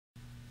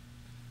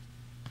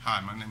Hi,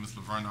 my name is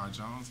Lavernard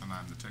Jones, and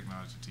I'm the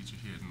technology teacher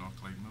here at North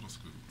Clayton Middle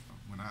School.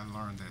 When I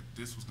learned that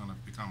this was going to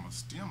become a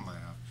STEM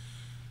lab,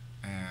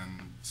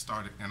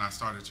 I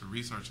started to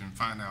research and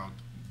find out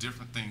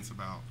different things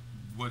about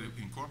what it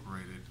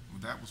incorporated,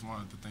 that was one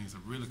of the things that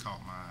really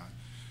caught my eye.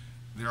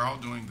 They're all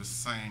doing the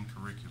same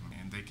curriculum,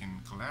 and they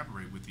can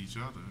collaborate with each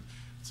other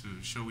to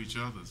show each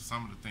other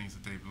some of the things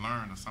that they've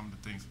learned or some of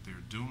the things that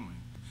they're doing.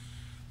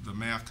 The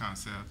math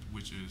concept,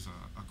 which is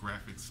a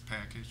graphics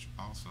package,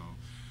 also.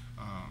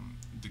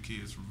 The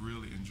kids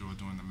really enjoy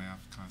doing the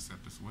math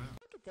concept as well.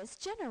 Look at this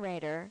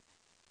generator.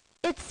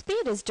 Its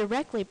speed is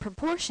directly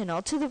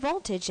proportional to the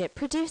voltage it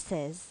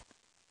produces.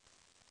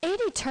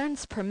 80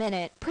 turns per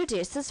minute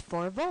produces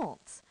 4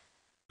 volts.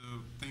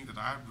 The thing that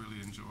I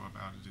really enjoy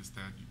about it is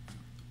that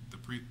the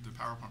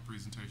PowerPoint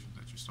presentation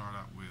that you start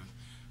out with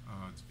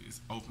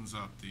opens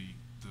up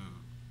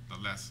the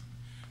lesson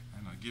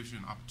and gives you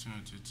an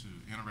opportunity to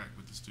interact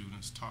with the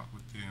students, talk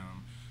with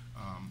them.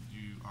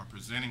 You are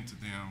presenting to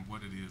them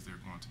what it is they're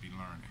going to be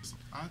learning. So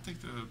I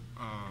think the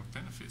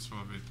benefits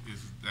of it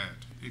is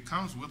that it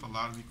comes with a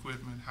lot of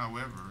equipment.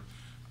 However,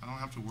 I don't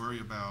have to worry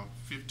about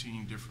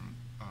 15 different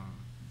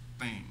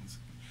things.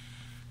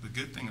 The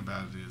good thing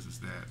about it is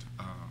that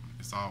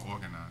it's all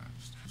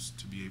organized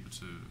to be able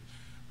to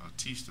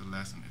teach the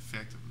lesson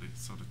effectively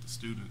so that the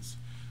students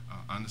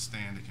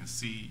understand, they can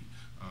see,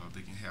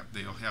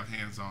 they'll have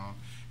hands-on,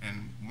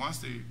 and once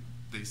they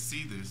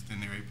see this, then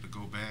they're able to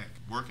go back,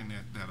 work in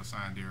that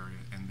assigned area,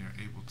 and they're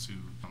able to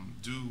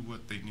do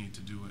what they need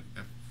to do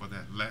for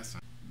that lesson.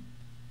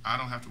 I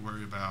don't have to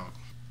worry about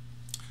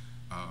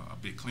a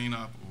big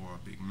cleanup or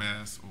a big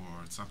mess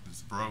or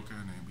something's broken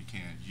and we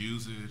can't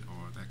use it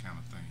or that kind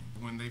of thing.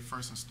 When they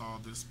first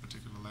installed this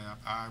particular lab,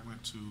 I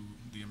went to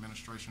the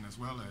administration as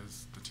well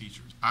as the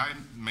teachers. I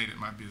made it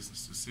my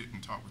business to sit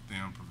and talk with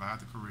them,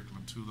 provide the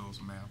curriculum to those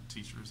math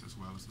teachers as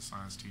well as the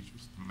science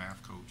teachers, the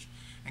math coach,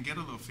 and get a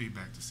little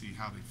feedback to see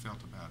how they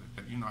felt about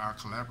it. You know, our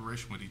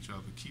collaboration with each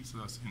other keeps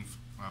us in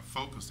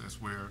focus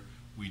as where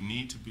we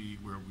need to be,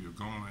 where we are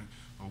going,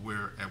 or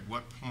where at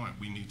what point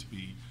we need to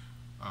be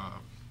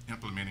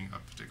implementing a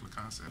particular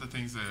concept. The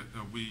things that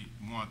we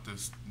want the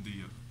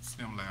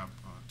STEM lab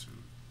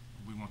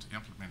we want to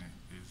implement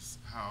it is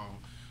how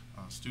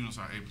students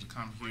are able to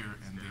come here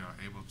and they are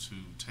able to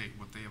take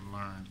what they have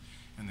learned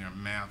in their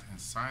math and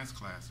science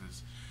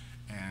classes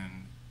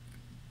and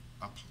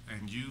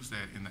use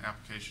that in the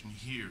application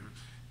here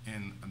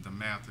in the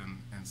math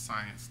and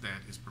science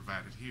that is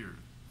provided here.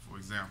 For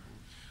example,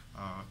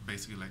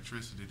 basic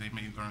electricity. They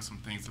may learn some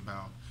things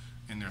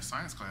in their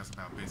science class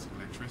about basic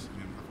electricity,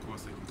 and of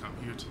course they can come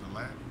here to the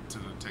lab, to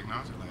the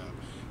technology lab,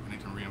 and they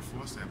can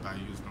reinforce that by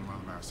using one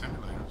of our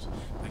simulators.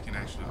 They can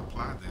actually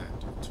apply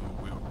that to a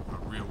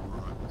real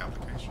world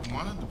application.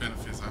 One of the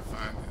benefits I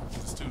find is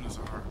the students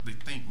they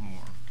think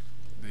more.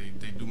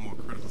 They do more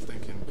critical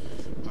thinking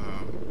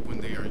when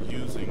they are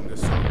using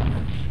this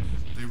software.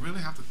 They really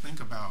have to think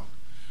about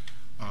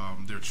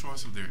their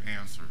choice of their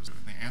answers.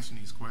 When they answer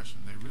these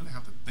questions, they really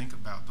have to think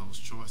about those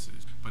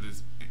choices. But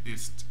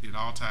it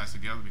all ties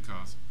together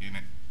because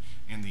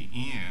in the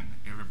end,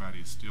 everybody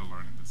is still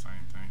learning the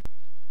same thing.